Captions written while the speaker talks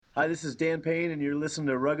Hi, this is Dan Payne, and you're listening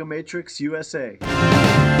to Rugomatrix USA.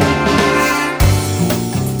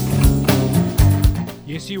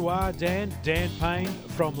 Yes, you are, Dan. Dan Payne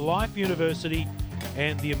from Life University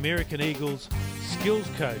and the American Eagles skills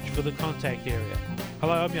coach for the contact area.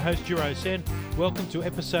 Hello, I'm your host, Jiro Sen. Welcome to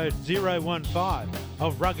episode 015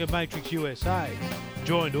 of Rugomatrix USA,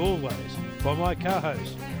 joined always by my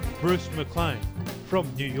co-host, Bruce McLean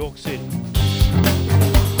from New York City.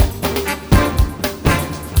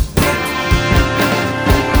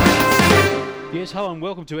 Yes, hello and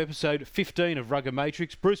welcome to episode 15 of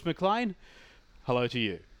Rugomatrix. Bruce McLean, hello to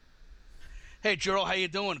you. Hey, Jero, how you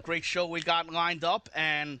doing? Great show we got lined up,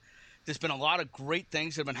 and there's been a lot of great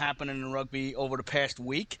things that have been happening in rugby over the past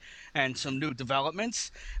week and some new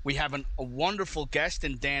developments. We have a wonderful guest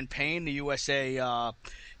in Dan Payne, the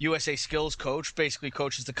USA skills coach, basically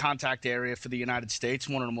coaches the contact area for the United States,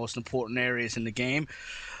 one of the most important areas in the game.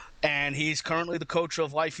 And he's currently the coach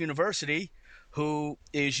of Life University, who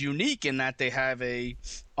is unique in that they have a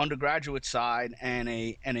undergraduate side and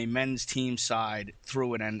a men's team side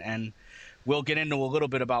through it, and we'll get into a little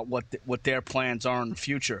bit about what their plans are in the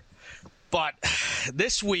future. But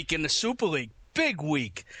this week in the Super League, big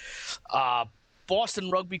week, Boston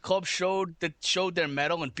Rugby Club showed their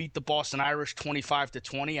mettle and beat the Boston Irish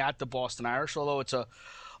 25-20 at the Boston Irish. Although it's a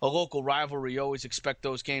local rivalry, you always expect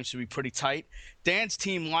those games to be pretty tight. Dan's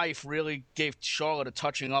team Life really gave Charlotte a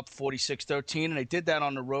touching up 46-13, and they did that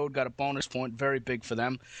on the road, got a bonus point, very big for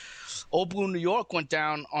them. Old Blue New York went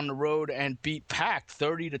down on the road and beat Pack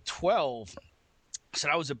 30-12. So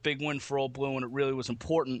that was a big win for Old Blue, and it really was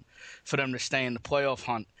important for them to stay in the playoff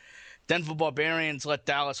hunt. Denver Barbarians let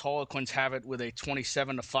Dallas Harlequins have it with a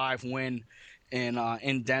 27-5 win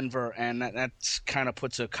in Denver, and that kind of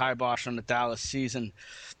puts a kibosh on the Dallas season.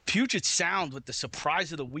 Puget Sound with the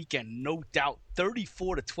surprise of the weekend, no doubt,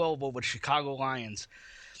 34-12 over the Chicago Lions.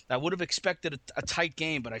 I would have expected a tight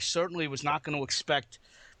game, but I certainly was not going to expect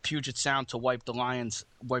Puget Sound to wipe the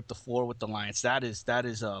floor with the Lions.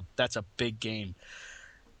 That's a big game.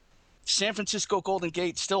 San Francisco Golden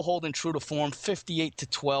Gate still holding true to form,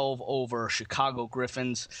 58-12 over Chicago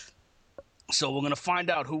Griffins. So we're going to find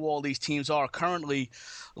out who all these teams are. Currently,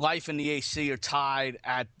 Life and the AC are tied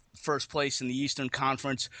at first place in the Eastern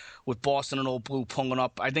Conference with Boston and Old Blue pulling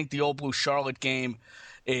up. I think the Old Blue Charlotte game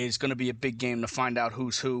is going to be a big game to find out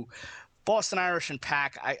who's who. Boston Irish and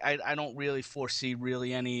Pack, I don't really foresee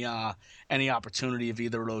any opportunity of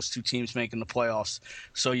either of those two teams making the playoffs.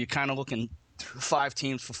 So you're kind of looking 5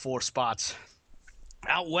 teams for 4 spots.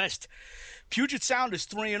 Out west, Puget Sound is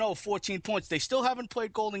 3-0, 14 points. They still haven't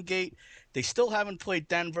played Golden Gate. They still haven't played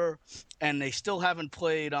Denver, and they still haven't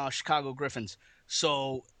played Chicago Griffins.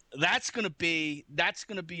 So that's going to be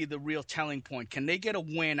the real telling point. Can they get a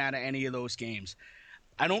win out of any of those games?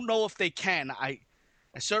 I don't know if they can. I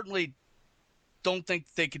certainly don't think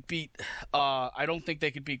they could beat. I don't think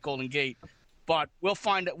they could beat Golden Gate, but we'll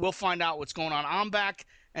find out what's going on. Ambach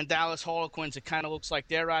and Dallas Harlequins, it kind of looks like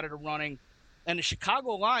they're out of the running, and the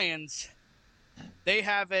Chicago Lions. They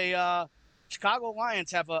have Chicago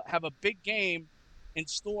Lions have a big game in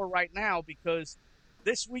store right now because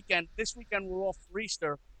this weekend we're off for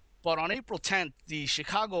Easter, but on April 10th the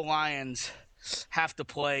Chicago Lions have to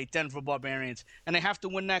play Denver Barbarians, and they have to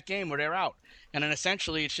win that game or they're out. And then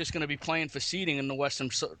essentially it's just going to be playing for seeding in the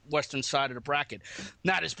western side of the bracket.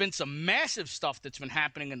 Now there's been some massive stuff that's been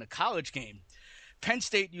happening in the college game. Penn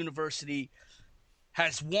State University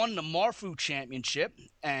has won the Marfu Championship,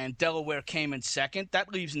 and Delaware came in second.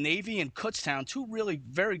 That leaves Navy and Kutztown, 2 really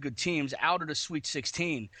very good teams, out of the Sweet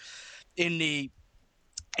 16. In the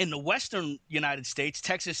Western United States,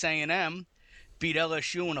 Texas A&M beat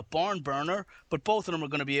LSU in a barn burner, but both of them are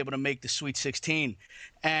going to be able to make the Sweet 16.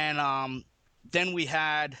 And then we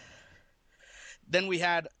had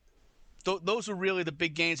those were really the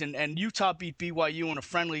big games, and Utah beat BYU in a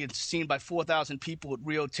friendly and seen by 4,000 people at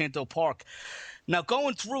Rio Tinto Park. Now,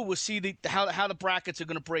 going through, we'll see how the brackets are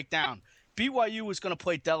going to break down. BYU is going to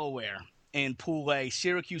play Delaware in Pool A.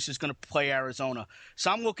 Syracuse is going to play Arizona.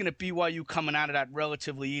 So I'm looking at BYU coming out of that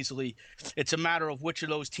relatively easily. It's a matter of which of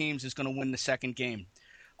those teams is going to win the second game.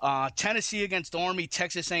 Tennessee against Army,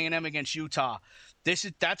 Texas A&M against Utah.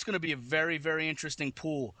 That's going to be a very, very interesting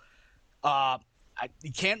pool.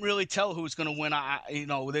 You can't really tell who's going to win.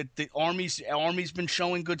 The Army's been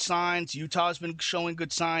showing good signs. Utah's been showing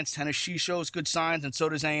good signs. Tennessee shows good signs, and so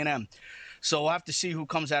does A&M. So we'll have to see who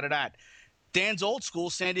comes out of that. Dan's old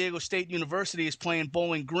school, San Diego State University, is playing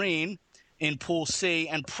Bowling Green in Pool C,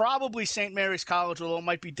 and probably St. Mary's College, although it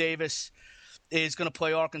might be Davis, is going to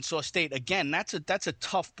play Arkansas State. Again, that's a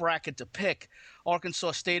tough bracket to pick.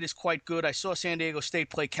 Arkansas State is quite good. I saw San Diego State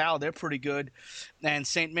play Cal. They're pretty good. And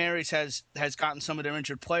St. Mary's has gotten some of their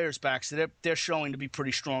injured players back, so they're showing to be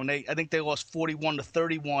pretty strong. I think they lost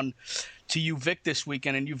 41-31 to UVic this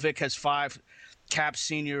weekend, and UVic has 5 capped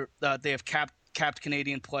senior. They have capped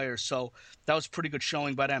Canadian players, so that was a pretty good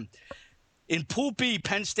showing by them. In Pool B,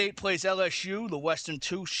 Penn State plays LSU, the Western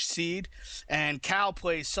 2 seed, and Cal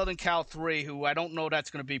plays Southern Cal 3, who I don't know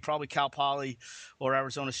that's going to be, probably Cal Poly or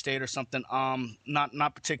Arizona State or something.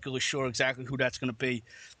 Not particularly sure exactly who that's going to be.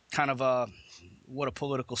 Kind of what a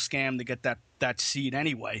political scam to get that seed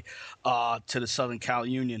anyway to the Southern Cal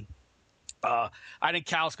Union. I think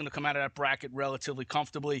Cal's going to come out of that bracket relatively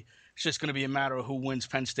comfortably. It's just going to be a matter of who wins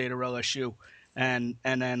Penn State or LSU. And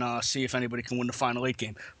then see if anybody can win the Final 8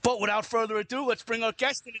 game. But without further ado, let's bring our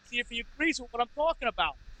guest in and see if he agrees with what I'm talking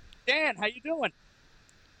about. Dan, how you doing?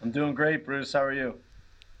 I'm doing great, Bruce. How are you?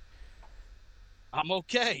 I'm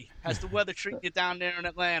okay. How's the weather treating you down there in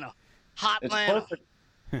Atlanta? Hot It's Atlanta. perfect.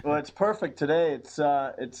 Well, it's perfect today. It's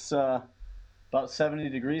about 70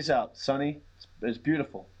 degrees out, sunny. It's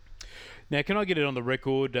beautiful. Now, can I get it on the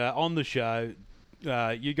record on the show?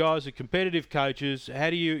 You guys are competitive coaches.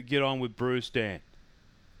 How do you get on with Bruce, Dan?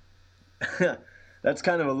 That's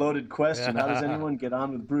kind of a loaded question. How does anyone get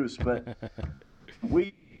on with Bruce? But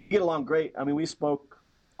we get along great. I mean, we spoke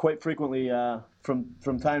quite frequently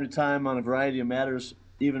from time to time on a variety of matters,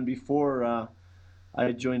 even before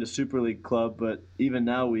I joined a Super League club. But even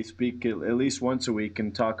now we speak at least once a week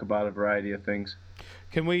and talk about a variety of things.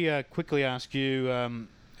 Can we quickly ask you,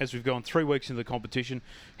 as we've gone 3 weeks into the competition,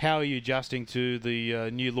 how are you adjusting to the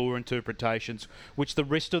new law interpretations, which the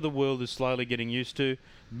rest of the world is slowly getting used to?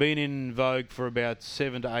 Been in vogue for about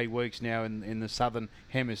 7 to 8 weeks now in the Southern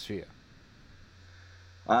Hemisphere.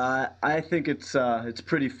 I think it's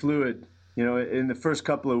pretty fluid. You know, in the first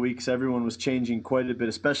couple of weeks, everyone was changing quite a bit,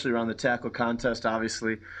 especially around the tackle contest,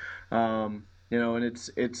 obviously. You know, and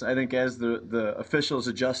it's I think as the officials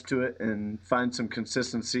adjust to it and find some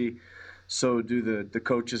consistency, so do the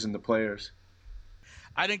coaches and the players.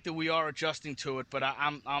 I think that we are adjusting to it, but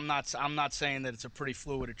I'm not saying that it's a pretty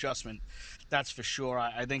fluid adjustment. That's for sure.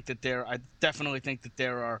 I definitely think that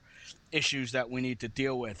there are issues that we need to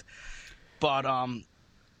deal with. But I'll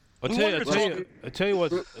tell you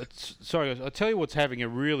what's having a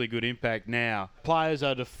really good impact now. Players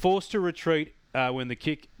are forced to retreat when the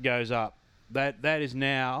kick goes up. That is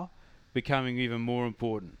now becoming even more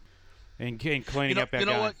important, and cleaning up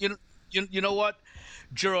our game. You know what,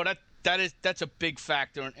 Juro, that's a big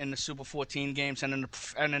factor in the Super 14 games and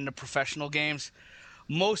in the professional games.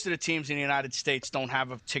 Most of the teams in the United States don't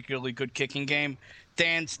have a particularly good kicking game.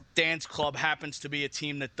 Dan's club happens to be a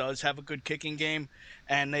team that does have a good kicking game,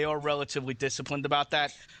 and they are relatively disciplined about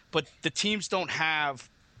that. But the teams don't have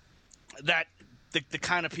that the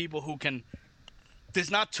kind of people who can.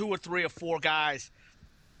 There's not 2 or 3 or 4 guys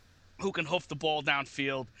who can hoof the ball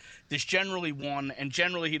downfield. There's generally one, and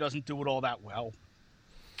generally he doesn't do it all that well.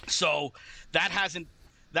 So that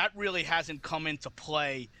really hasn't come into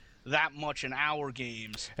play that much in our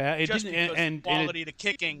games. Just because the quality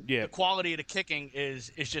of the kicking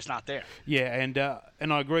is just not there. Yeah,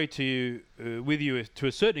 and I agree with you to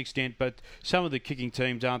a certain extent, but some of the kicking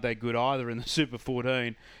teams aren't that good either in the Super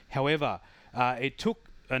 14. However, it took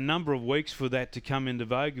a number of weeks for that to come into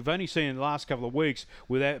vogue. You've only seen in the last couple of weeks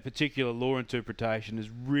where that particular law interpretation has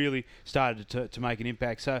really started to make an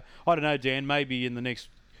impact. So I don't know, Dan, maybe in the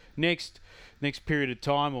next period of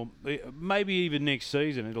time, or maybe even next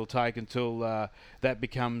season, it'll take until that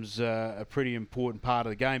becomes a pretty important part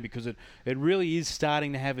of the game, because it really is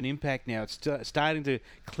starting to have an impact now. It's starting to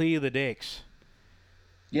clear the decks.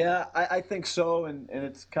 Yeah, I think so, and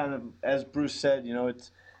it's kind of, as Bruce said, you know,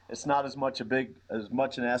 it's not as much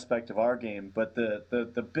an aspect of our game, but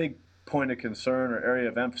the big point of concern or area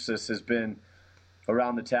of emphasis has been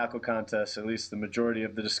around the tackle contest. At least the majority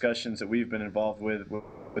of the discussions that we've been involved with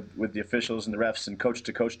the officials and the refs and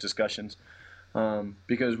coach-to-coach discussions,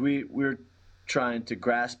 because we're trying to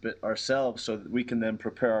grasp it ourselves so that we can then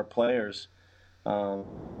prepare our players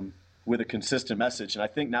with a consistent message. And I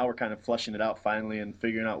think now we're kind of fleshing it out finally and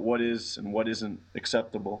figuring out what is and what isn't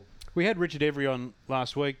acceptable. We had Richard Every on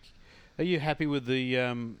last week. Are you happy with the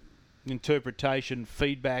interpretation,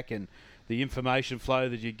 feedback, and the information flow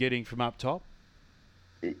that you're getting from up top?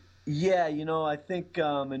 Yeah, you know, I think,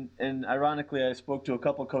 and ironically, I spoke to a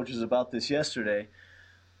couple coaches about this yesterday.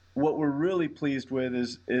 What we're really pleased with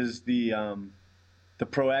is the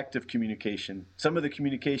proactive communication. Some of the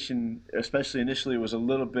communication, especially initially, was a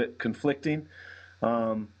little bit conflicting,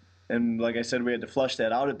 and like I said, we had to flush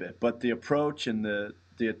that out a bit. But the approach and the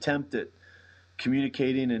attempt at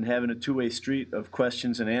communicating and having a two-way street of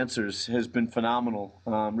questions and answers has been phenomenal.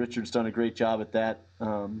 Richard's done a great job at that,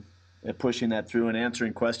 at pushing that through and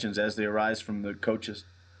answering questions as they arise from the coaches.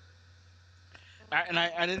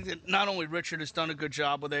 I think that not only Richard has done a good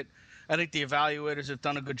job with it, I think the evaluators have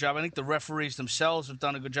done a good job. I think the referees themselves have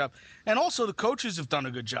done a good job. And also the coaches have done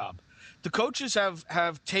a good job. The coaches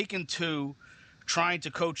have taken to trying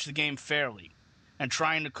to coach the game fairly and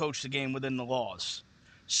trying to coach the game within the laws.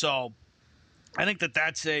 So I think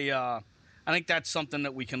that's something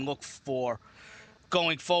that we can look for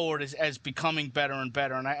going forward as becoming better and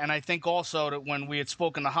better. And I think also that when we had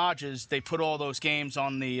spoken to Hodges, they put all those games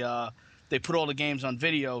on they put all the games on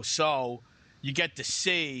video, so you get to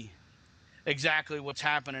see exactly what's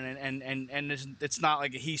happening, and it's not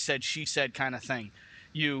like a he said, she said kind of thing.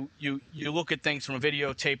 You look at things from a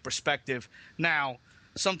videotape perspective. Now,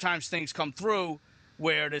 sometimes things come through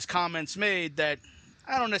where there's comments made that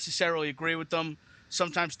I don't necessarily agree with them.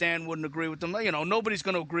 Sometimes Dan wouldn't agree with them. Nobody's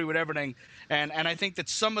going to agree with everything, and I think that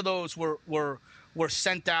some of those were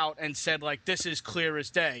sent out and said like this is clear as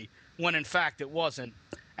day, when in fact it wasn't.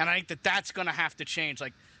 And I think that's going to have to change.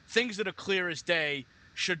 Like, things that are clear as day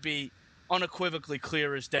should be unequivocally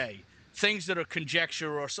clear as day. Things that are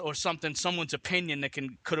conjecture or something, someone's opinion that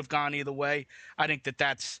could have gone either way. I think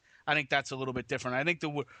that's a little bit different. I think that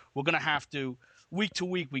we're going to have to, week to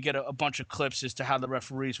week, we get a bunch of clips as to how the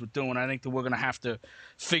referees were doing. I think that we're going to have to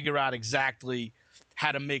figure out exactly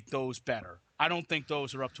how to make those better. I don't think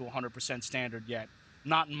those are up to 100% standard yet.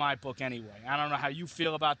 Not in my book anyway. I don't know how you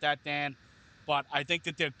feel about that, Dan. But I think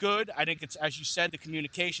that they're good. I think it's, as you said, the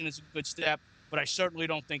communication is a good step, but I certainly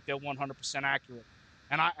don't think they're 100% accurate.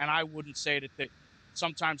 And I wouldn't say that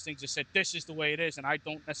sometimes things are said, this is the way it is, and I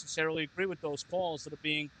don't necessarily agree with those calls that are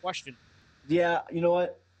being questioned. Yeah, you know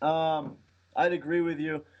what? I'd agree with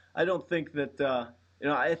you. I don't think that,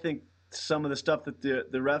 I think some of the stuff that the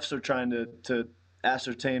refs are trying to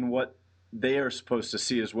ascertain what they are supposed to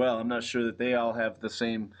see as well. I'm not sure that they all have the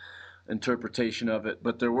same interpretation of it,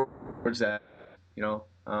 but there were words that,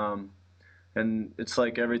 and it's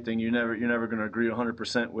like everything. You're never going to agree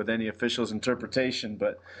 100% with any official's interpretation,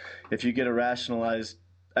 but if you get a rationalized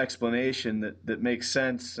explanation that makes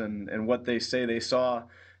sense and what they say they saw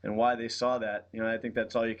and why they saw that, I think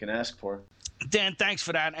that's all you can ask for. Dan, thanks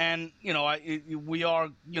for that. And,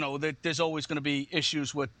 there's always going to be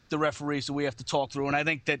issues with the referees that we have to talk through. And I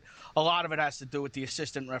think that a lot of it has to do with the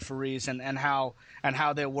assistant referees and how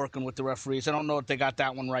they're working with the referees. I don't know if they got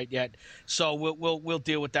that one right yet. So we'll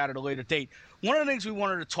deal with that at a later date. One of the things we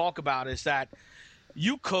wanted to talk about is that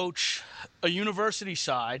you coach a university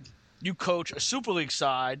side, you coach a Super League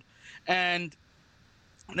side, and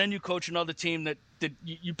then you coach another team that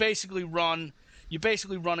you basically run. You're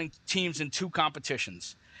basically running teams in two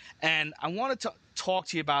competitions. And I wanted to talk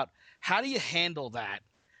to you about how do you handle that?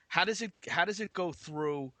 How does it go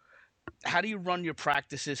through? How do you run your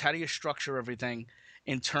practices? How do you structure everything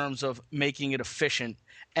in terms of making it efficient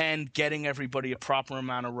and getting everybody a proper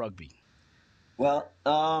amount of rugby? Well,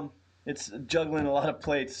 it's juggling a lot of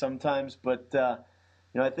plates sometimes, but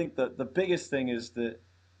I think the biggest thing is that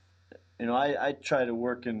I try to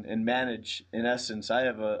work and manage. In essence, I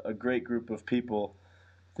have a great group of people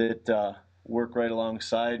that work right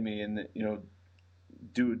alongside me, and that,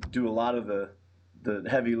 do a lot of the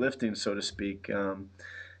heavy lifting, so to speak.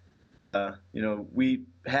 We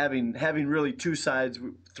having really two sides,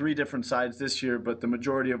 three different sides this year, but the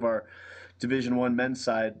majority of our Division I men's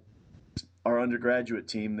side, our undergraduate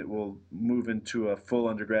team that will move into a full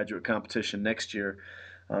undergraduate competition next year.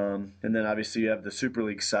 And then obviously you have the Super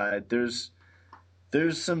League side. There's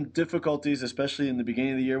some difficulties, especially in the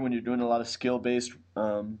beginning of the year when you're doing a lot of skill-based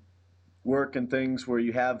work and things where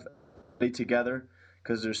you have play together,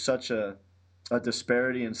 because there's such a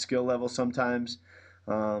disparity in skill level sometimes.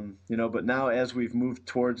 But now as we've moved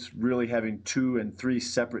towards really having 2 and 3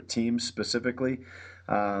 separate teams specifically,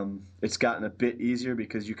 it's gotten a bit easier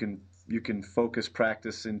because you can focus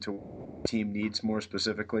practice into what the team needs more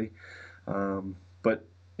specifically. But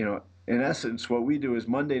in essence, what we do is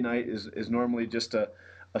Monday night is normally just a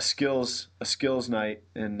skills night,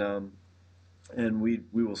 and we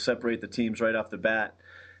will separate the teams right off the bat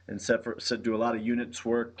and do a lot of units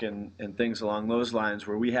work and things along those lines,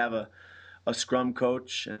 where we have a scrum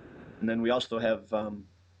coach, and then we also have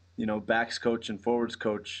backs coach and forwards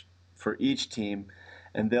coach for each team,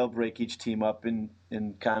 and they'll break each team up and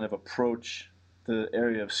kind of approach the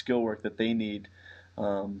area of skill work that they need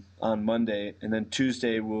on Monday. And then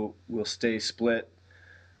Tuesday we'll stay split.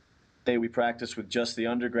 Today we practice with just the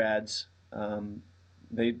undergrads.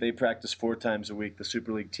 They practice 4 times a week. The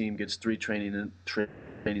Super League team gets 3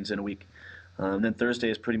 trainings in a week. And then Thursday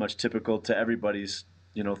is pretty much typical to everybody's,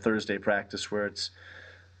 Thursday practice where it's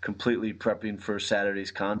completely prepping for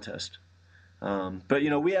Saturday's contest. But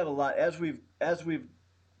we have a lot as we've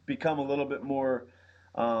become a little bit more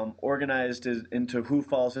organized into who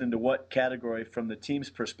falls into what category from the team's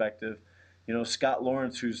perspective. Scott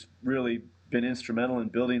Lawrence, who's really been instrumental in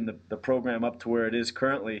building the program up to where it is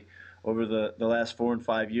currently over the last 4 and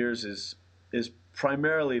 5 years, is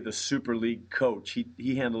primarily the Super League coach.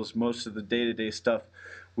 He handles most of the day-to-day stuff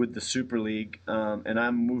with the Super League, and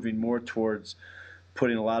I'm moving more towards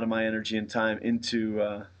putting a lot of my energy and time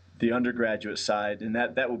into the undergraduate side, and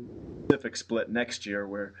that will be a specific split next year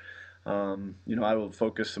where I will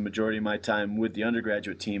focus the majority of my time with the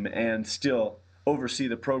undergraduate team and still oversee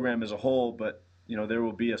the program as a whole, but there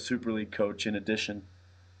will be a Super League coach in addition.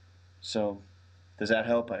 So does that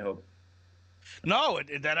help? I hope. No,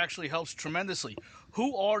 that actually helps tremendously.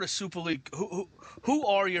 Who are the Super League? Who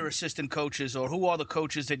are your assistant coaches, or who are the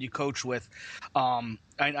coaches that you coach with?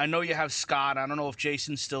 I know you have Scott. I don't know if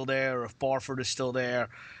Jason's still there or if Barford is still there.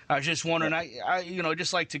 I was just wondering. I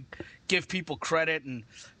just like to give people credit and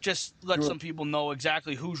just let some people know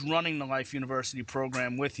exactly who's running the Life University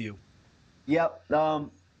program with you. Yep,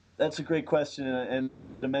 that's a great question, and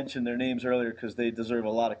to mention their names earlier because they deserve a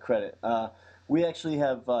lot of credit. We actually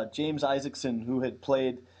have James Isaacson, who had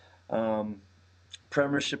played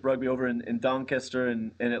Premiership rugby over in Doncaster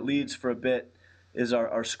and at Leeds for a bit, is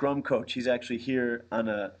our scrum coach. He's actually here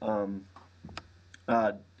on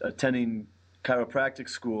attending chiropractic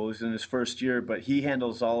school. He's in his first year, but he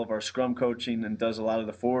handles all of our scrum coaching and does a lot of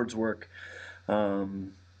the forwards work.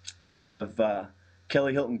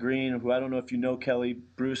 Kelly Hilton Green, who I don't know if you know Kelly,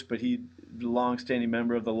 Bruce, but he's a long-standing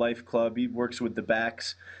member of the Life Club. He works with the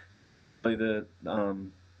backs, the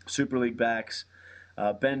Super League backs.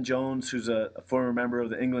 Ben Jones, who's a former member of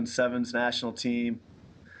the England Sevens national team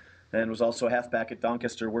and was also a halfback at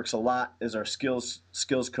Doncaster, works a lot as our skills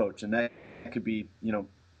coach, and that could be,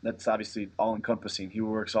 that's obviously all-encompassing. He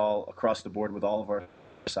works all across the board with all of our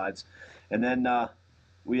sides. And then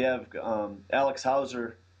we have Alex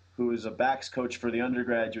Hauser, who is a backs coach for the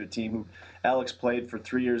undergraduate team. Who Alex played for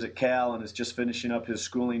 3 years at Cal and is just finishing up his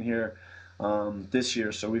schooling here this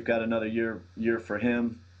year. So we've got another year for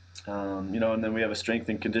him. And then we have a strength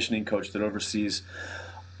and conditioning coach that oversees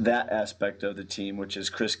that aspect of the team, which is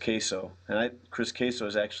Chris Queso. And Chris Queso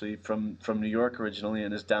is actually from New York originally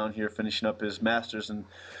and is down here finishing up his master's in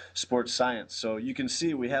sports science. So you can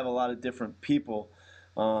see we have a lot of different people,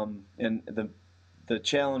 and the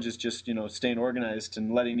challenge is just, staying organized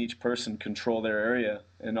and letting each person control their area,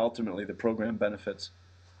 and ultimately the program benefits.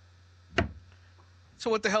 So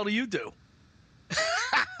what the hell do you do?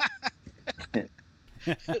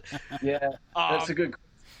 Yeah, that's a good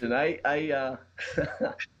question. I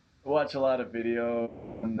watch a lot of video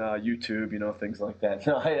on YouTube, things like that.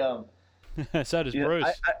 No, so does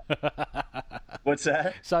Bruce. What's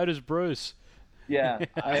that? So does Bruce. Yeah,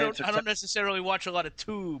 I don't necessarily watch a lot of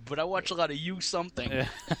Tube, but I watch a lot of You Something.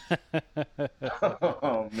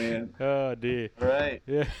 Oh man. Oh dear. Right.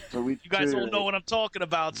 Yeah. So you guys all know what I'm talking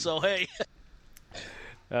about, so hey.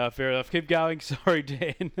 Fair enough. Keep going. Sorry,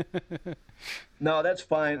 Dan. No, that's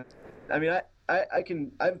fine. I mean,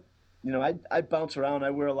 I bounce around. I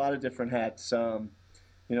wear a lot of different hats.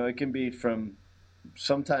 It can be from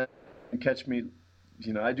sometimes you catch me.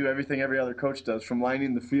 I do everything every other coach does, from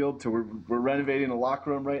lining the field to we're renovating a locker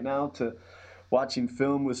room right now to watching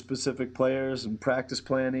film with specific players and practice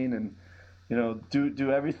planning and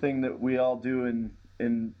do everything that we all do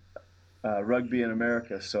in rugby in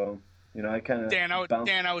America. So I kind of Dan,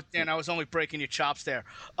 I was only breaking your chops there.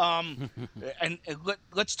 And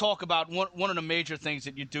let's talk about one of the major things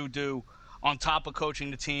that you do on top of coaching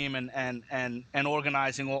the team and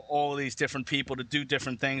organizing all of these different people to do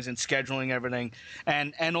different things and scheduling everything,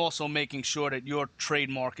 and also making sure that your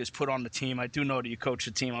trademark is put on the team. I do know that you coach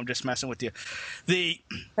the team. I'm just messing with you.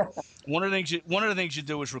 One of the things you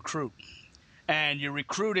do is recruit, and you're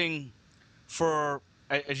recruiting for,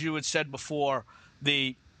 as you had said before,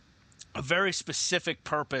 a very specific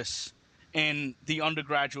purpose in the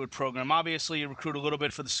undergraduate program. Obviously, you recruit a little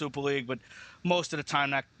bit for the Super League, but most of the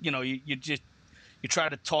time, that you try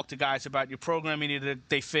to talk to guys about your program, and either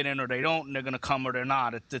they fit in or they don't, and they're going to come or they're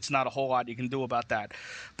not. It's not a whole lot you can do about that.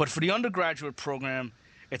 But for the undergraduate program,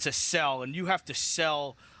 it's a sell, and you have to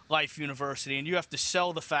sell Life University, and you have to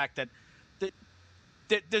sell the fact that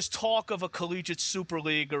there's talk of a collegiate Super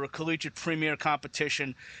League or a collegiate premier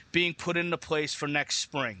competition being put into place for next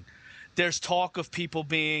spring. There's talk of people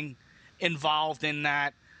being involved in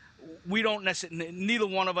that. We don't necessarily, neither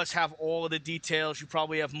one of us have all of the details. You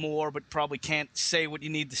probably have more, but probably can't say what you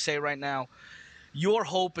need to say right now. Your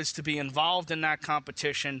hope is to be involved in that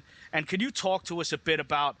competition. And could you talk to us a bit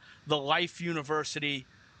about the Life University,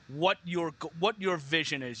 what your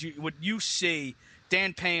vision is, what you see?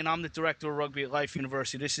 Dan Payne, I'm the director of rugby at Life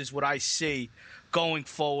University. This is what I see going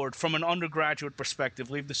forward from an undergraduate perspective.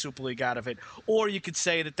 Leave the Super League out of it. Or you could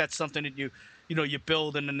say that that's something that you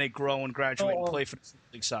build and then they grow and graduate and play for the Super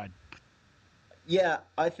League side. Yeah,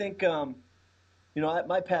 I think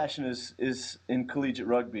my passion is in collegiate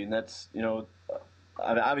rugby, and that's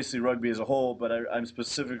obviously rugby as a whole, but I'm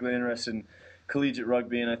specifically interested in collegiate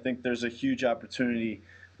rugby, and I think there's a huge opportunity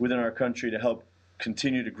within our country to help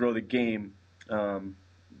continue to grow the game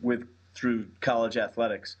through college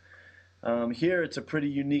athletics. Here, it's a pretty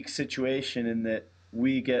unique situation in that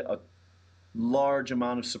we get a large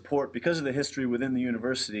amount of support because of the history within the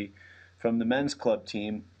university from the men's club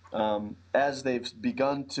team. As they've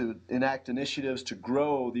begun to enact initiatives to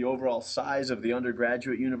grow the overall size of the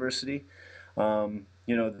undergraduate university,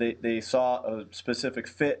 they saw a specific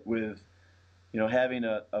fit with, having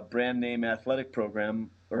a brand name athletic program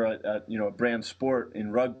or a brand sport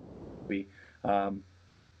in rugby,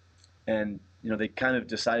 and they kind of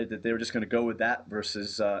decided that they were just going to go with that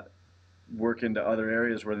versus work into other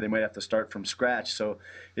areas where they might have to start from scratch. So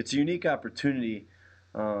it's a unique opportunity,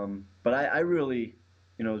 but I really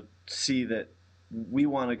see that we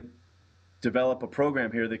want to develop a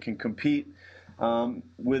program here that can compete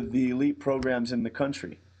with the elite programs in the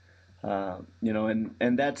country. And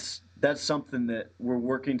that's something that we're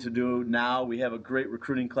working to do now. We have a great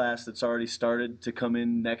recruiting class that's already started to come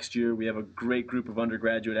in next year. We have a great group of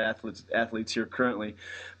undergraduate athletes here currently,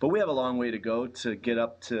 but we have a long way to go to get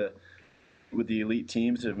up to with the elite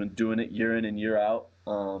teams that have been doing it year in and year out.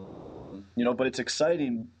 But it's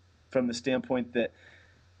exciting from the standpoint that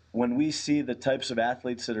when we see the types of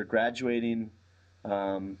athletes that are graduating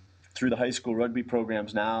through the high school rugby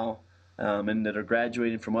programs now, and that are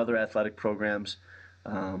graduating from other athletic programs,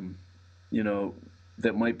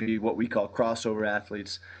 that might be what we call crossover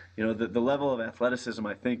athletes, the level of athleticism,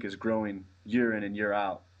 I think, is growing year in and year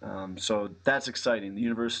out. So that's exciting. The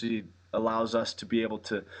university allows us to be able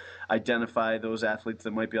to identify those athletes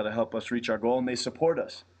that might be able to help us reach our goal, and they support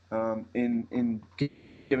us in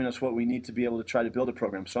giving us what we need to be able to try to build a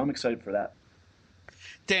program. So I'm excited for that.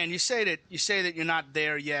 Dan, you say that you're not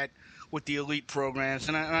there yet with the elite programs,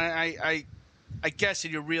 and I guess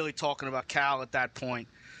that you're really talking about Cal at that point.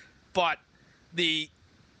 But the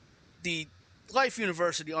Life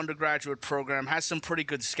University undergraduate program has some pretty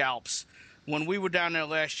good scalps. When we were down there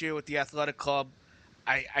last year with the athletic club,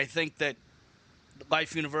 I think that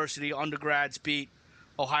Life University undergrads beat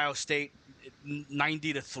Ohio State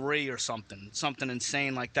 90-3 or something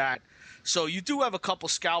insane like that. So you do have a couple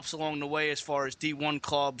scalps along the way as far as D1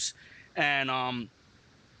 clubs and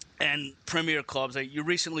premier clubs. You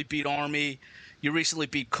recently beat Army, you recently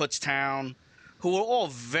beat Kutztown, who are all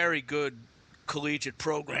very good collegiate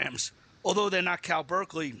programs. Although they're not Cal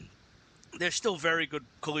Berkeley, they're still very good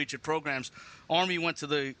collegiate programs. Army went to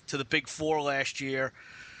the Big Four last year.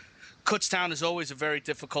 Kutztown is always a very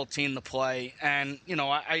difficult team to play. And,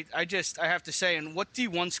 I have to say, and what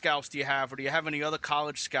D1 scalps do you have? Or do you have any other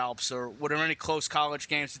college scalps? Or were there any close college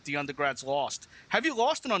games that the undergrads lost? Have you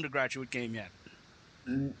lost an undergraduate game yet?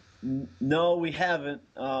 No, we haven't.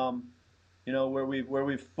 Where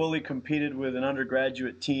we've fully competed with an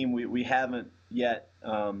undergraduate team, we haven't yet.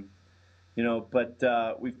 But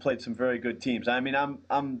we've played some very good teams. I mean,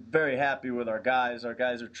 I'm very happy with our guys. Our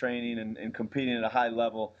guys are training and competing at a high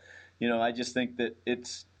level. I just think that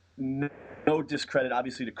it's no discredit,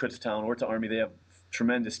 obviously, to Kutztown or to Army. They have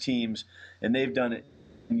tremendous teams, and they've done it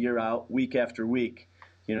year out, week after week.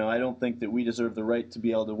 I don't think that we deserve the right to be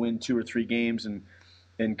able to win 2 or 3 games and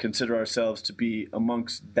consider ourselves to be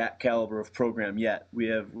amongst that caliber of program yet. We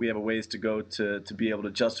have a ways to go to be able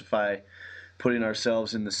to justify putting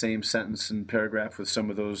ourselves in the same sentence and paragraph with some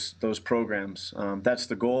of those programs. That's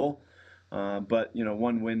the goal, but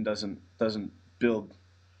one win doesn't build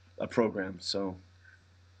a program. So,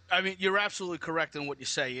 I mean, you're absolutely correct in what you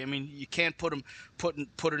say. I mean, you can't put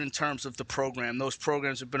it in terms of the program. Those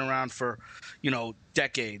programs have been around for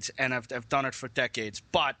decades and have done it for decades.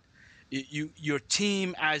 But your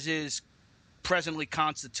team, as is presently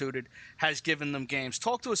constituted, has given them games.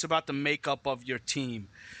 Talk to us about the makeup of your team.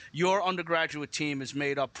 Your undergraduate team is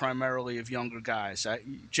made up primarily of younger guys,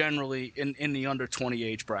 generally in the under 20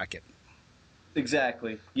 age bracket.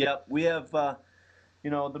 Exactly. Yep. We have, the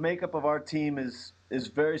makeup of our team is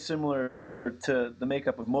very similar to the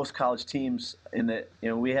makeup of most college teams in that,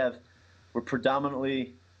 we're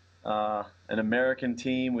predominantly an American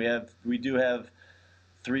team. We do have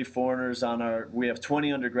 3 foreigners we have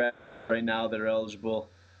 20 undergrads right now that are eligible.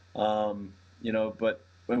 But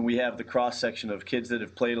when we have the cross section of kids that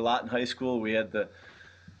have played a lot in high school, we had the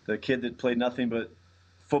kid that played nothing but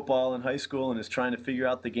football in high school and is trying to figure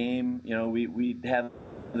out the game. We have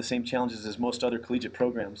the same challenges as most other collegiate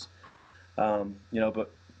programs.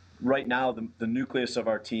 But right now the nucleus of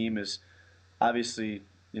our team is obviously,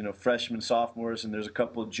 freshmen, sophomores, and there's a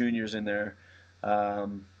couple of juniors in there,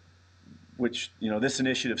 which, this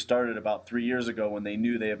initiative started about 3 years ago when they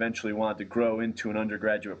knew they eventually wanted to grow into an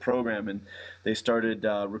undergraduate program, and they started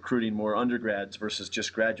recruiting more undergrads versus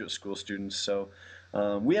just graduate school students. So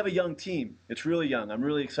we have a young team. It's really young. I'm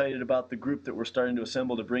really excited about the group that we're starting to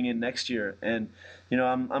assemble to bring in next year. And,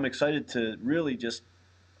 I'm excited to really just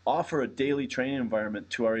offer a daily training environment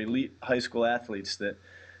to our elite high school athletes that,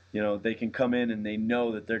 they can come in and they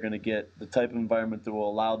know that they're going to get the type of environment that will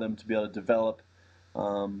allow them to be able to develop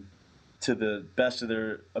to the best of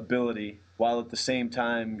their ability, while at the same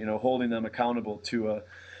time, holding them accountable to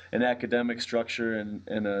an academic structure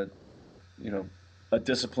and a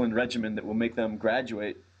disciplined regimen that will make them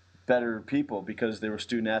graduate better people because they were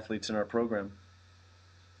student athletes in our program.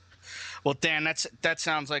 Well, Dan, that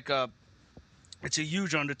sounds like it's a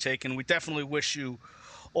huge undertaking. We definitely wish you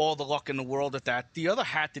all the luck in the world at that. The other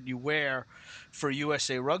hat that you wear for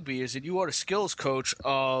USA Rugby is that you are the skills coach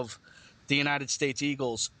of the United States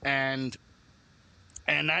Eagles, and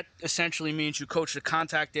that essentially means you coach the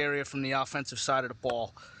contact area from the offensive side of the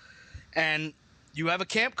ball. And you have a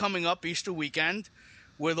camp coming up Easter weekend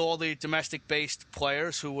with all the domestic-based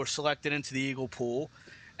players who were selected into the Eagle pool,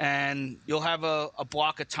 and you'll have a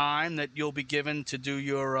block of time that you'll be given to do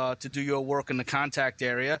your work in the contact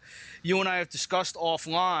area. You and I have discussed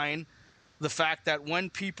offline the fact that when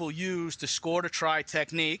people use the score to try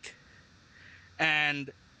technique, and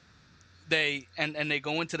they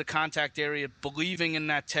go into the contact area believing in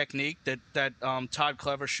that technique that Todd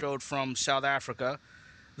Clever showed from South Africa,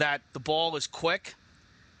 that the ball is quick,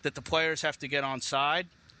 that the players have to get onside,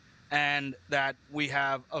 and that we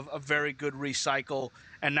have a very good recycle,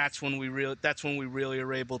 and that's when we really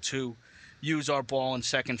are able to use our ball in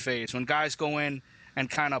second phase. When guys go in and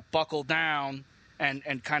kind of buckle down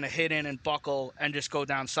and kind of hit in and buckle and just go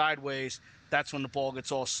down sideways, that's when the ball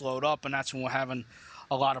gets all slowed up, and that's when we're having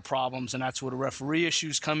a lot of problems, and that's where the referee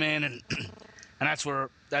issues come in, and that's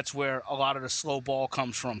where a lot of the slow ball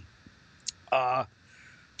comes from.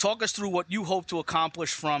 Talk us through what you hope to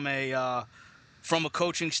accomplish from a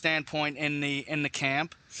coaching standpoint in the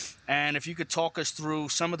camp, and if you could talk us through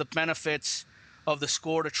some of the benefits of the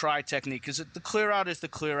score to try technique, because the clear out is the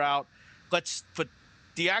clear out. But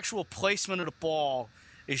the actual placement of the ball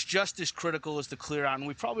is just as critical as the clear out, and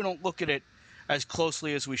we probably don't look at it as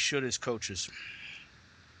closely as we should as coaches.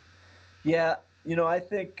 Yeah, I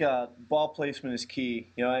think ball placement is key.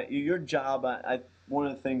 Your job, one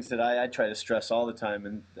of the things that I try to stress all the time,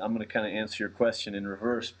 and I'm going to kind of answer your question in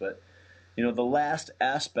reverse, but, the last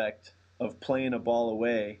aspect of playing a ball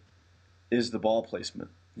away is the ball placement.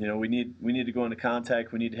 We need to go into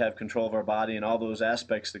contact, we need to have control of our body, and all those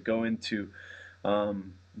aspects that go into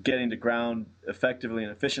getting to ground effectively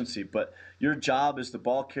and efficiency. But your job as the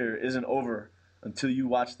ball carrier isn't over until you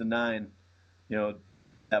watch the 9,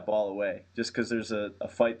 that ball away. Just because there's a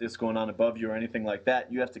fight that's going on above you or anything like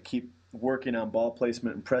that, you have to keep working on ball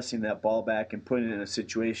placement and pressing that ball back and putting it in a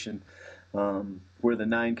situation where the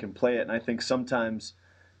 9 can play it. And I think sometimes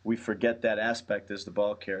we forget that aspect as the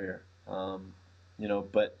ball carrier.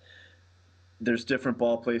 But there's different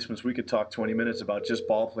ball placements. We could talk 20 minutes about just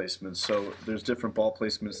ball placements. So there's different ball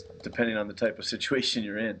placements depending on the type of situation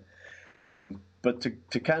you're in. But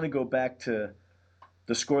to kind of go back to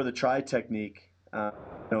the score the try technique,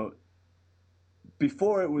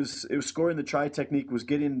 before it was scoring the try technique was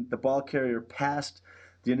getting the ball carrier past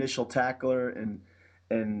the initial tackler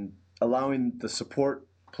and allowing the support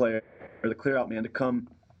player or the clear out man to come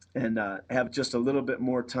and have just a little bit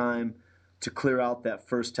more time to clear out that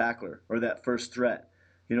first tackler or that first threat.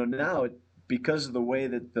 Now because of the way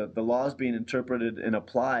that the law is being interpreted and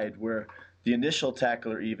applied, where the initial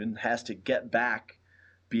tackler even has to get back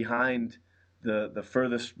behind the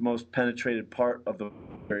furthest, most penetrated part of the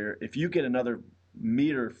barrier. If you get another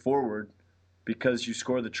meter forward because you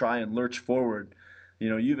score the try and lurch forward,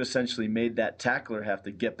 you've essentially made that tackler have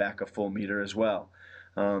to get back a full meter as well.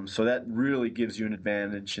 So that really gives you an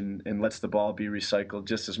advantage and lets the ball be recycled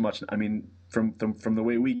just as much. I mean, from the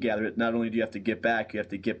way we gather it, not only do you have to get back, you have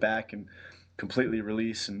to get back and completely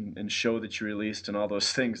release and show that you released and all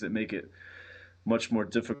those things that make it much more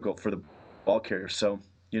difficult for the ball carrier. So,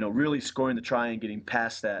 really scoring the try and getting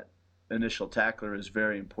past that initial tackler is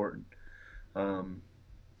very important.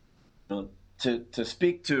 To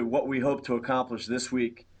speak to what we hope to accomplish this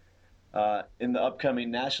week in the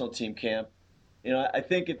upcoming national team camp, I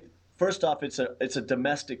think first off, it's a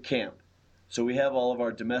domestic camp, so we have all of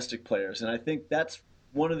our domestic players, and I think that's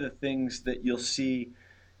one of the things that you'll see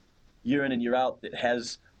year in and year out that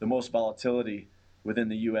has the most volatility within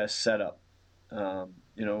the U.S. setup.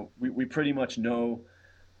 We pretty much know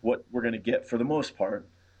what we're going to get for the most part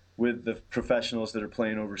with the professionals that are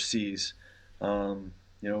playing overseas.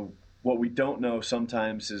 What we don't know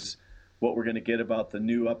sometimes is what we're going to get about the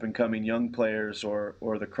new up and coming young players or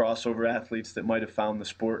the crossover athletes that might have found the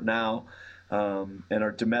sport now and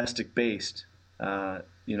are domestic based.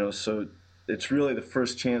 So it's really the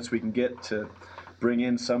first chance we can get to bring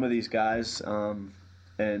in some of these guys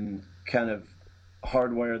and kind of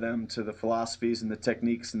hardwire them to the philosophies and the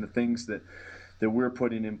techniques and the things that we're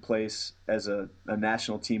putting in place as a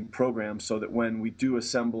national team program, so that when we do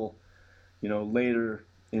assemble, later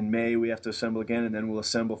in May, we have to assemble again, and then we'll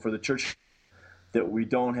assemble for the church, that we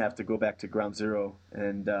don't have to go back to ground zero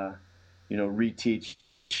and reteach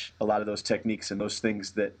a lot of those techniques and those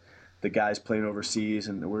things that the guys playing overseas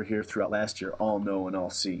and that were here throughout last year all know and all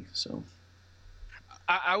see. So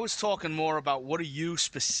I was talking more about what are you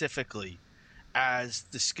specifically as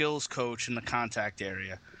the skills coach in the contact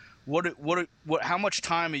area? How much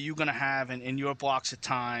time are you going to have in your blocks of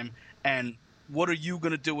time, and what are you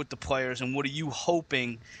going to do with the players, and what are you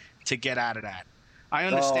hoping to get out of that? I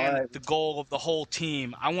understand the goal of the whole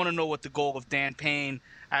team. I want to know what the goal of Dan Payne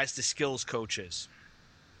as the skills coach is.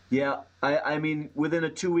 Yeah, I mean, within a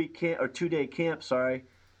 2-week camp or 2-day camp,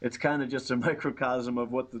 it's kind of just a microcosm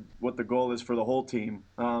of what the goal is for the whole team.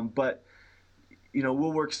 But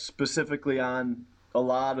we'll work specifically on a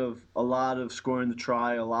lot of scoring the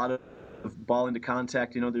try, a lot of ball into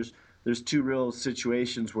contact. There's two real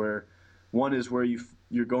situations where one is where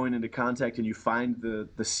you're going into contact and you find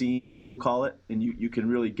the seam, call it, and you can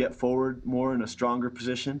really get forward more in a stronger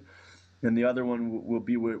position. And the other one will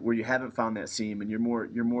be where you haven't found that seam and you're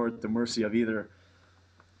more at the mercy of either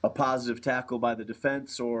a positive tackle by the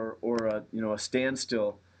defense or a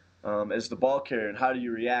standstill as the ball carrier, and how do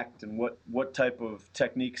you react, and what type of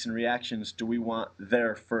techniques and reactions do we want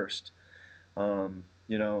there first? And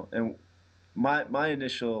my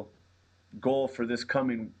initial goal for this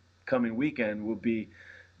coming weekend will be,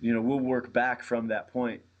 we'll work back from that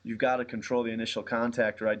point. You've got to control the initial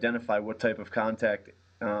contact or identify what type of contact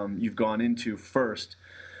you've gone into first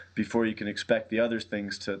before you can expect the other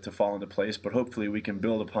things to fall into place. But hopefully we can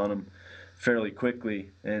build upon them fairly quickly,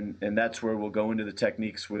 and that's where we'll go into the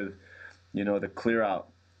techniques with, the clear out,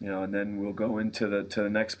 and then we'll go into the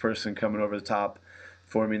next person coming over the top,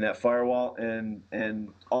 forming that firewall, and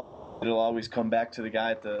it'll always come back to the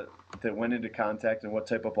guy that went into contact and what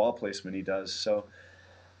type of ball placement he does. So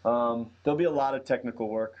there'll be a lot of technical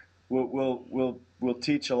work. We'll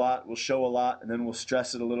teach a lot, we'll show a lot, and then we'll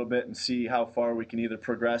stress it a little bit and see how far we can either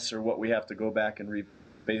progress or what we have to go back and read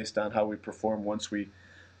based on how we perform once we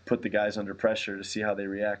put the guys under pressure to see how they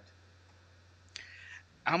react.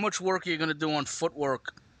 How much work are you going to do on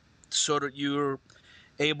footwork so that you're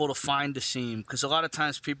able to find the seam? Because a lot of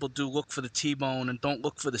times people do look for the T-bone and don't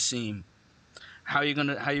look for the seam. How you going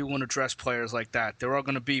to address players like that? There are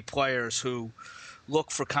going to be players who look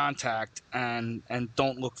for contact and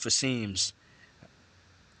don't look for seams.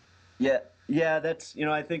 Yeah, that's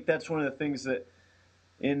I think that's one of the things that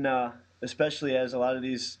especially as a lot of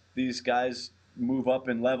these guys move up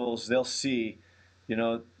in levels, they'll see,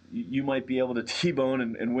 you might be able to T-bone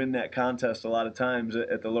and win that contest a lot of times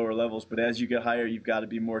at the lower levels, but as you get higher, you've got to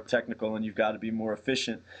be more technical and you've got to be more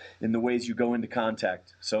efficient in the ways you go into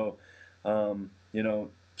contact. So,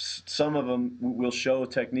 some of them will show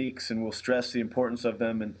techniques and will stress the importance of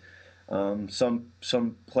them, and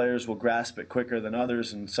some players will grasp it quicker than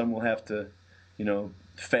others, and some will have to,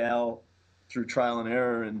 fail through trial and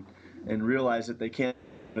error and realize that they can't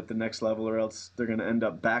at the next level, or else they're going to end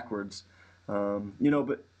up backwards. But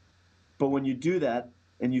when you do that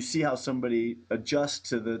and you see how somebody adjusts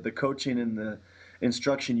to the coaching and the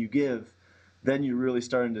instruction you give, then you're really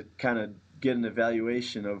starting to kind of get an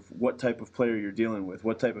evaluation of what type of player you're dealing with,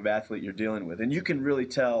 what type of athlete you're dealing with. And you can really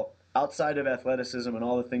tell, outside of athleticism and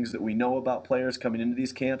all the things that we know about players coming into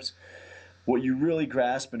these camps, what you really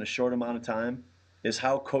grasp in a short amount of time is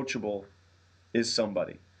how coachable is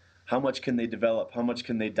somebody. How much can they develop? How much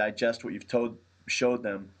can they digest what you've showed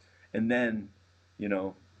them, and then,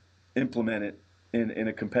 implement it in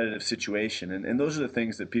a competitive situation. And those are the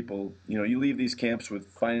things that people, you leave these camps with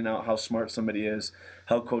finding out how smart somebody is,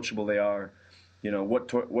 how coachable they are,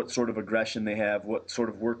 what sort of aggression they have, what sort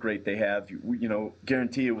of work rate they have.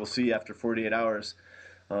 Guarantee you we'll see after 48 hours,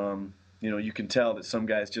 you can tell that some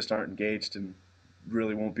guys just aren't engaged and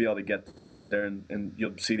really won't be able to get there, and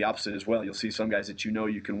you'll see the opposite as well. You'll see some guys that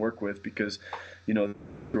you can work with because,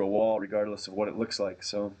 through a wall regardless of what it looks like.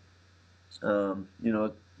 So,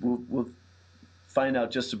 we'll find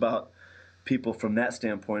out just about people from that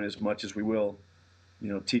standpoint as much as we will,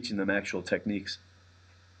 teaching them actual techniques.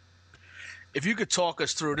 If you could talk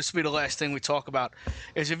us through, this will be the last thing we talk about,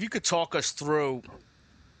 is if you could talk us through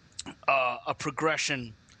a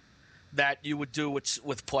progression that you would do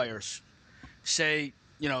with players. Say,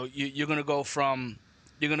 you're going to go from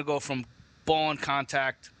ball and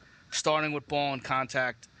contact, starting with ball and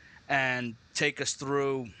contact, and take us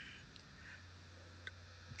through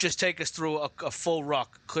a full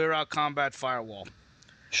ruck, clear out combat firewall.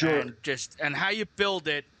 Sure. And how you build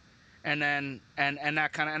it, and then and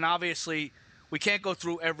that kind of, and obviously we can't go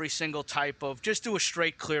through every single type of, just do a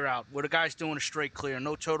straight clear out where the guy's doing a straight clear,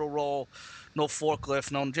 no total roll, no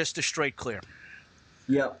forklift, just a straight clear.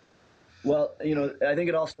 Yeah. Well, I think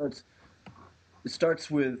it starts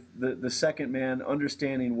with the second man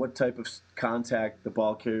understanding what type of contact the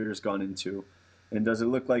ball carrier has gone into. And does it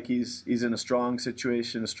look like he's in a strong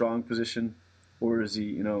situation, a strong position, or is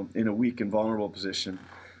he, in a weak and vulnerable position?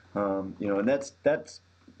 And that's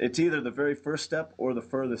it's either the very first step or the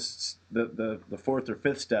furthest, the fourth or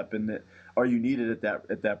fifth step in that. Are you needed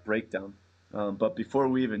at that breakdown? But before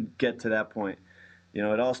we even get to that point,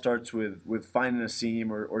 it all starts with finding a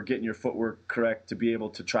seam or getting your footwork correct to be able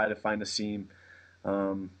to try to find a seam.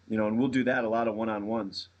 And we'll do that a lot of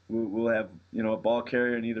one-on-ones. We'll have, a ball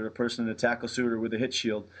carrier and either a person in a tackle suit or with a hit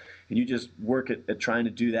shield, and you just work at trying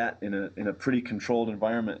to do that in a pretty controlled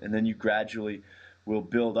environment, and then you gradually will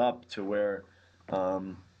build up to where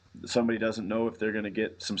somebody doesn't know if they're going to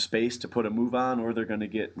get some space to put a move on, or they're going to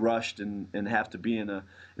get rushed and have to be in a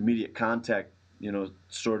immediate contact,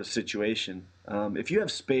 sort of situation. If you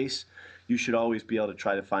have space, you should always be able to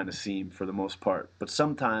try to find a seam for the most part. But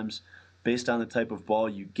sometimes, based on the type of ball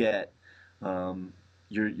you get,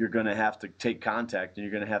 you're going to have to take contact, and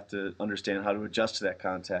you're going to have to understand how to adjust to that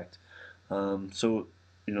contact. So,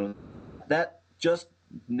 that just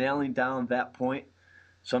nailing down that point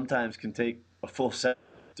sometimes can take a full set,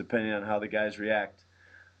 depending on how the guys react.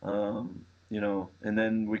 And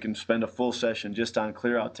then we can spend a full session just on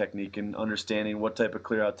clear out technique and understanding what type of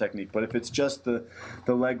clear out technique. But if it's just the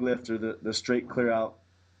leg lift or the straight clear out,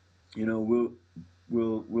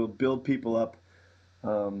 we'll build people up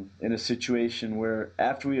in a situation where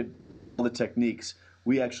after we had all the techniques,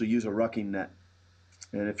 we actually use a rucking net.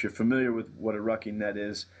 And if you're familiar with what a rucking net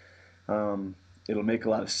is, it'll make a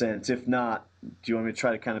lot of sense. If not, do you want me to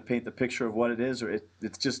try to kind of paint the picture of what it is? Or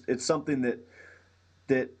it's something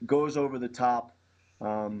that goes over the top,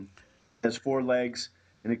 has four legs,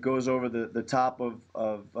 and it goes over the top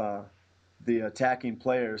of the attacking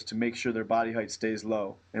players to make sure their body height stays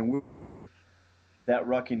low. And that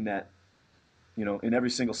rucking net, in every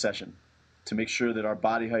single session, to make sure that our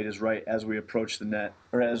body height is right as we approach the net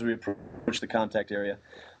or as we approach the contact area.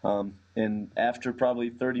 And after probably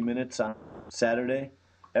 30 minutes on Saturday,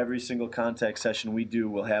 every single contact session we do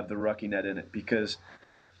will have the rucking net in it, because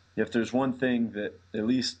if there's one thing that, at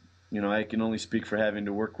least, I can only speak for having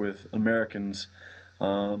to work with Americans,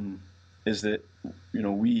 is that,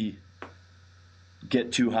 we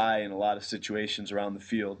get too high in a lot of situations around the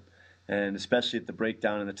field. And especially at the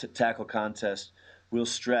breakdown and the tackle contest, we'll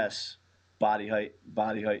stress body height,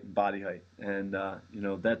 and body height. And,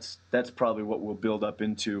 that's probably what we'll build up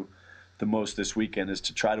into the most this weekend, is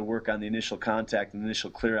to try to work on the initial contact and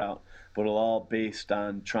initial clear out, but it'll all based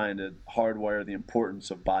on trying to hardwire the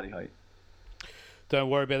importance of body height. Don't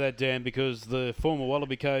worry about that, Dan, because the former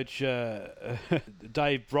Wallaby coach,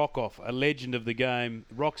 Dave Rockoff, a legend of the game,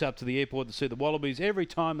 rocks up to the airport to see the Wallabies every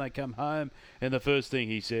time they come home, and the first thing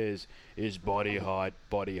he says is body height,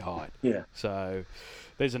 body height. Yeah. So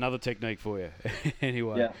there's another technique for you.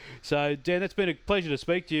 Anyway. Yeah. So, Dan, that's been a pleasure to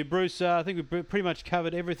speak to you. Bruce, I think we've pretty much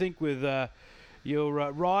covered everything with your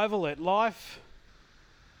rival at Life.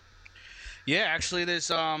 Yeah, actually, there's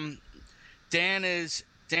Dan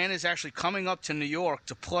is actually coming up to New York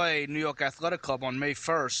to play New York Athletic Club on May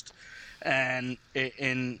 1st, and I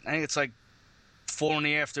think it's like 4 in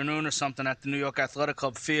the afternoon or something at the New York Athletic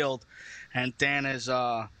Club field. And Dan has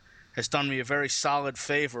done me a very solid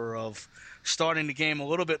favor of starting the game a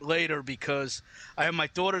little bit later, because I have my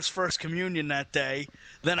daughter's first communion that day.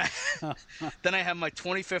 Then I have my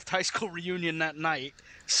 25th high school reunion that night.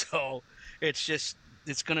 So it's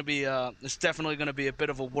definitely going to be a bit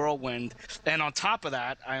of a whirlwind. And on top of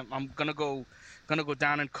that, I'm going to go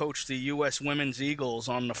down and coach the U.S. Women's Eagles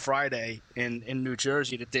on the Friday in New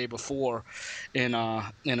Jersey the day before in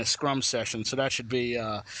a scrum session. So that should be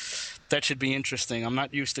interesting. I'm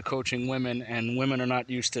not used to coaching women, and women are not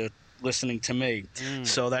used to listening to me.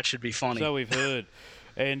 So that should be funny. So we've heard.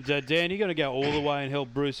 And Dan, you got to go all the way and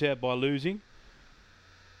help Bruce out by losing?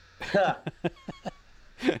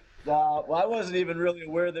 Well, I wasn't even really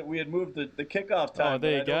aware that we had moved the kickoff time. Oh,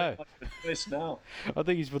 there you go. Don't have much of a choice now. I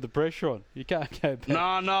think he's put the pressure on. You can't go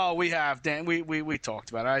back. No, we have, Dan. We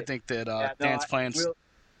talked about it. I think that Dan's playing.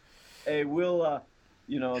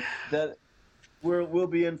 We'll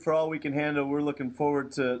be in for all we can handle. We're looking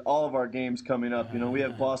forward to all of our games coming up. We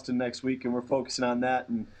have Boston next week, and we're focusing on that.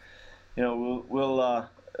 And we'll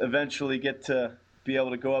eventually get to be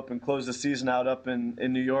able to go up and close the season out up in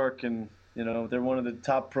New York. And they're one of the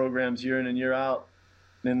top programs year in and year out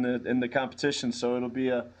in the competition. So it'll be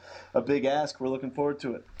a big ask. We're looking forward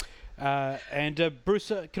to it. And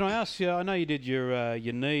Bruce, can I ask you? I know you did your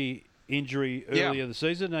knee injury earlier this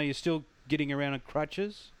season. Are you still getting around on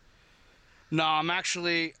crutches? No, I'm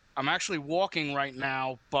actually walking right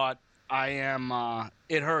now, but I am.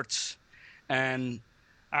 It hurts, and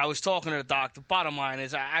I was talking to the doctor. Bottom line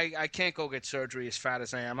is, I can't go get surgery as fat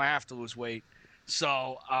as I am. I have to lose weight,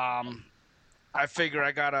 so I figure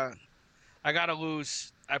I gotta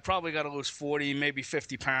lose. I probably gotta lose 40, maybe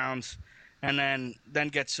 50 pounds, and then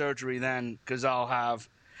get surgery then, because I'll have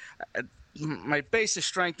my basic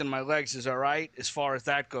strength in my legs is all right as far as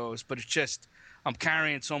that goes, but it's just I'm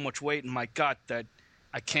carrying so much weight in my gut that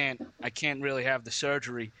I can't really have the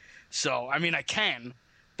surgery. So, I mean, I can,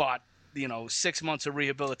 but 6 months of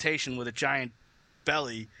rehabilitation with a giant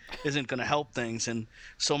belly isn't going to help things. And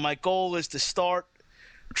so my goal is to start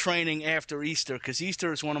training after Easter, because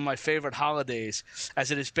Easter is one of my favorite holidays, as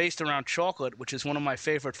it is based around chocolate, which is one of my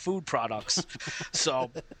favorite food products. So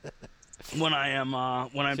when I'm done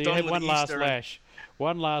with one Easter,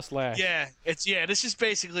 one last lash. Yeah, this is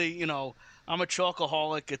basically, I'm a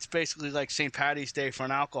chocoholic. It's basically like St. Patty's Day for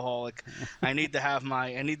an alcoholic. I need to have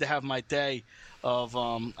my day of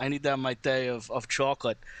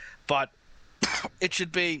chocolate, but it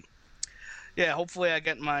should be, hopefully I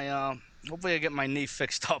get my knee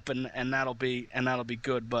fixed up and that'll be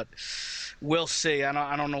good. But we'll see.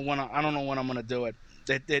 I don't know when I'm gonna do it.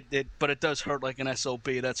 But it does hurt like an SOB,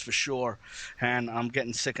 that's for sure, and I'm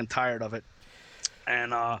getting sick and tired of it.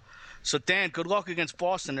 And so Dan, good luck against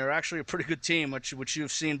Boston. They're actually a pretty good team, which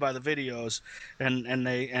you've seen by the videos,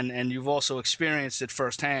 and you've also experienced it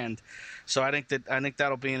firsthand. So I think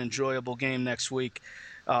that'll be an enjoyable game next week.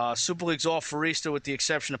 Super League's off for Easter, with the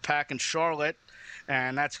exception of Pack and Charlotte,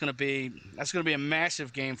 and that's going to be a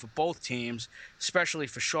massive game for both teams, especially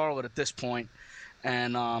for Charlotte at this point.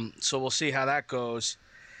 And so we'll see how that goes.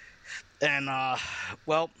 And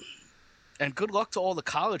and good luck to all the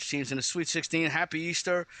college teams in the Sweet 16. Happy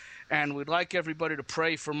Easter. And we'd like everybody to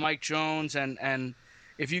pray for Mike Jones, and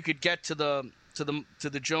if you could get to the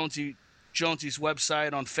Jonesy's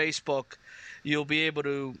website on Facebook, you'll be able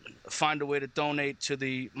to find a way to donate to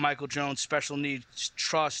the Michael Jones Special Needs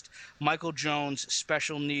Trust,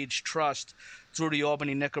 through the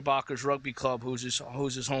Albany Knickerbockers Rugby Club, who's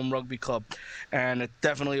his home rugby club, and it's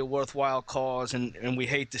definitely a worthwhile cause. And we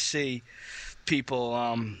hate to see people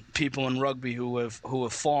in rugby who have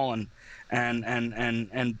fallen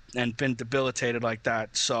and been debilitated like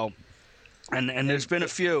that. So, and there's been a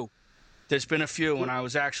few, and I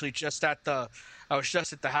was actually just at the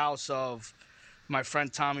house of my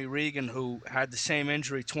friend Tommy Regan, who had the same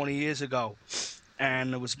injury 20 years ago,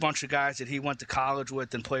 and there was a bunch of guys that he went to college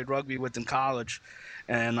with and played rugby with in college,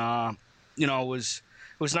 and it was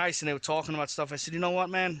nice, and they were talking about stuff. I said, you know what,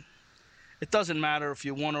 man, it doesn't matter if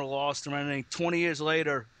you won or lost or anything. 20 years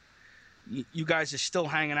later, you guys are still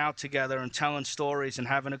hanging out together and telling stories and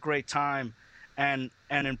having a great time and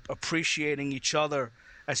appreciating each other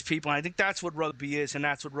as people. And I think that's what rugby is, and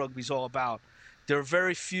that's what rugby's all about. There are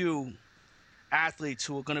very few athletes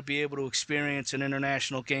who are going to be able to experience an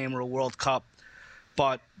international game or a World Cup,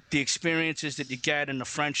 but the experiences that you get and the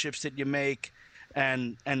friendships that you make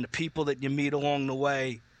and the people that you meet along the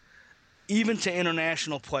way, even to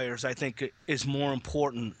international players, I think is more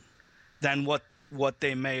important than what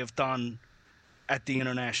they may have done at the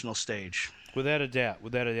international stage. Without a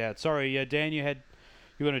doubt. Sorry, Dan, you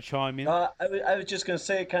want to chime in? I was just going to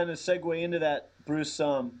say, kind of segue into that, Bruce.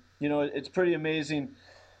 It's pretty amazing.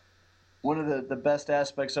 One of the best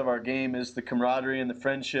aspects of our game is the camaraderie and the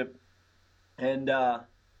friendship. And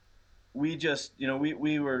we just,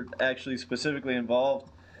 we were actually specifically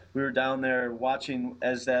involved. We were down there watching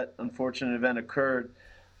as that unfortunate event occurred.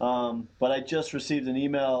 But I just received an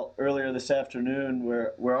email earlier this afternoon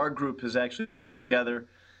where our group has actually together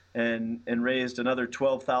and raised another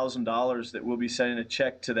 $12,000 that we'll be sending a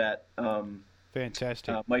check to that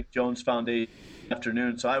fantastic Mike Jones Foundation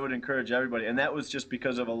afternoon. So I would encourage everybody, and that was just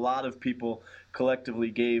because of a lot of people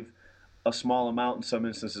collectively gave a small amount in some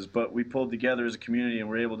instances, but we pulled together as a community and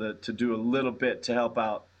we're able to do a little bit to help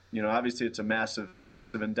out. Obviously it's a massive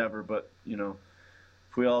endeavor, but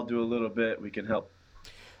if we all do a little bit, we can help.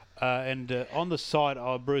 And on the side,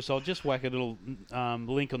 Bruce, I'll just whack a little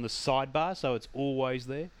link on the sidebar so it's always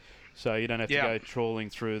there, so you don't have to go trawling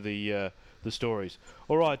through the stories.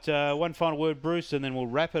 All right, one final word, Bruce, and then we'll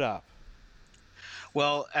wrap it up.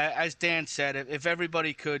 Well, as Dan said, if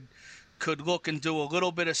everybody could look and do a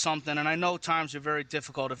little bit of something, and I know times are very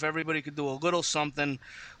difficult, if everybody could do a little something,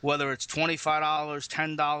 whether it's $25,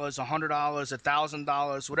 $10, $100,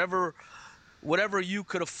 $1,000, whatever you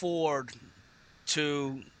could afford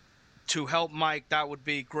to help Mike, that would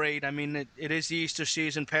be great. I mean, it is the Easter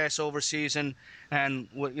season, Passover season, and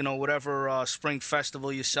whatever spring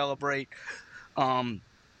festival you celebrate.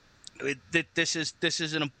 This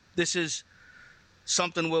is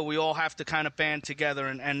something where we all have to kind of band together,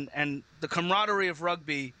 and the camaraderie of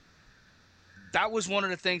rugby. That was one of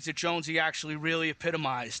the things that Jonesy actually really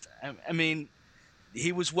epitomized. I mean,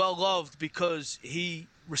 he was well loved because he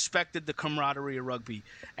respected the camaraderie of rugby,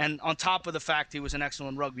 and on top of the fact he was an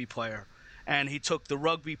excellent rugby player, and he took the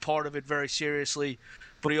rugby part of it very seriously,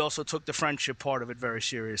 but he also took the friendship part of it very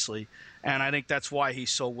seriously, and I think that's why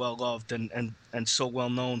he's so well loved and so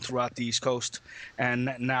well known throughout the East Coast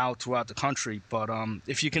and now throughout the country. But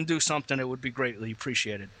if you can do something, it would be greatly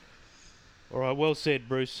appreciated. All right, well said,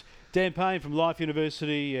 Bruce. Dan Payne from Life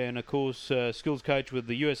University and, of course, skills coach with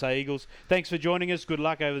the USA Eagles. Thanks for joining us. Good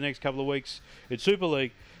luck over the next couple of weeks at Super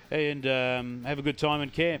League, and have a good time in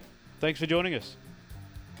camp. Thanks for joining us.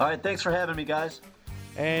 All right, thanks for having me, guys.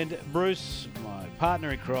 And Bruce, my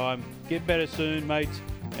partner in crime, get better soon, mate,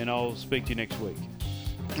 and I'll speak to you next week.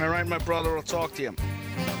 All right, my brother. I'll talk to you.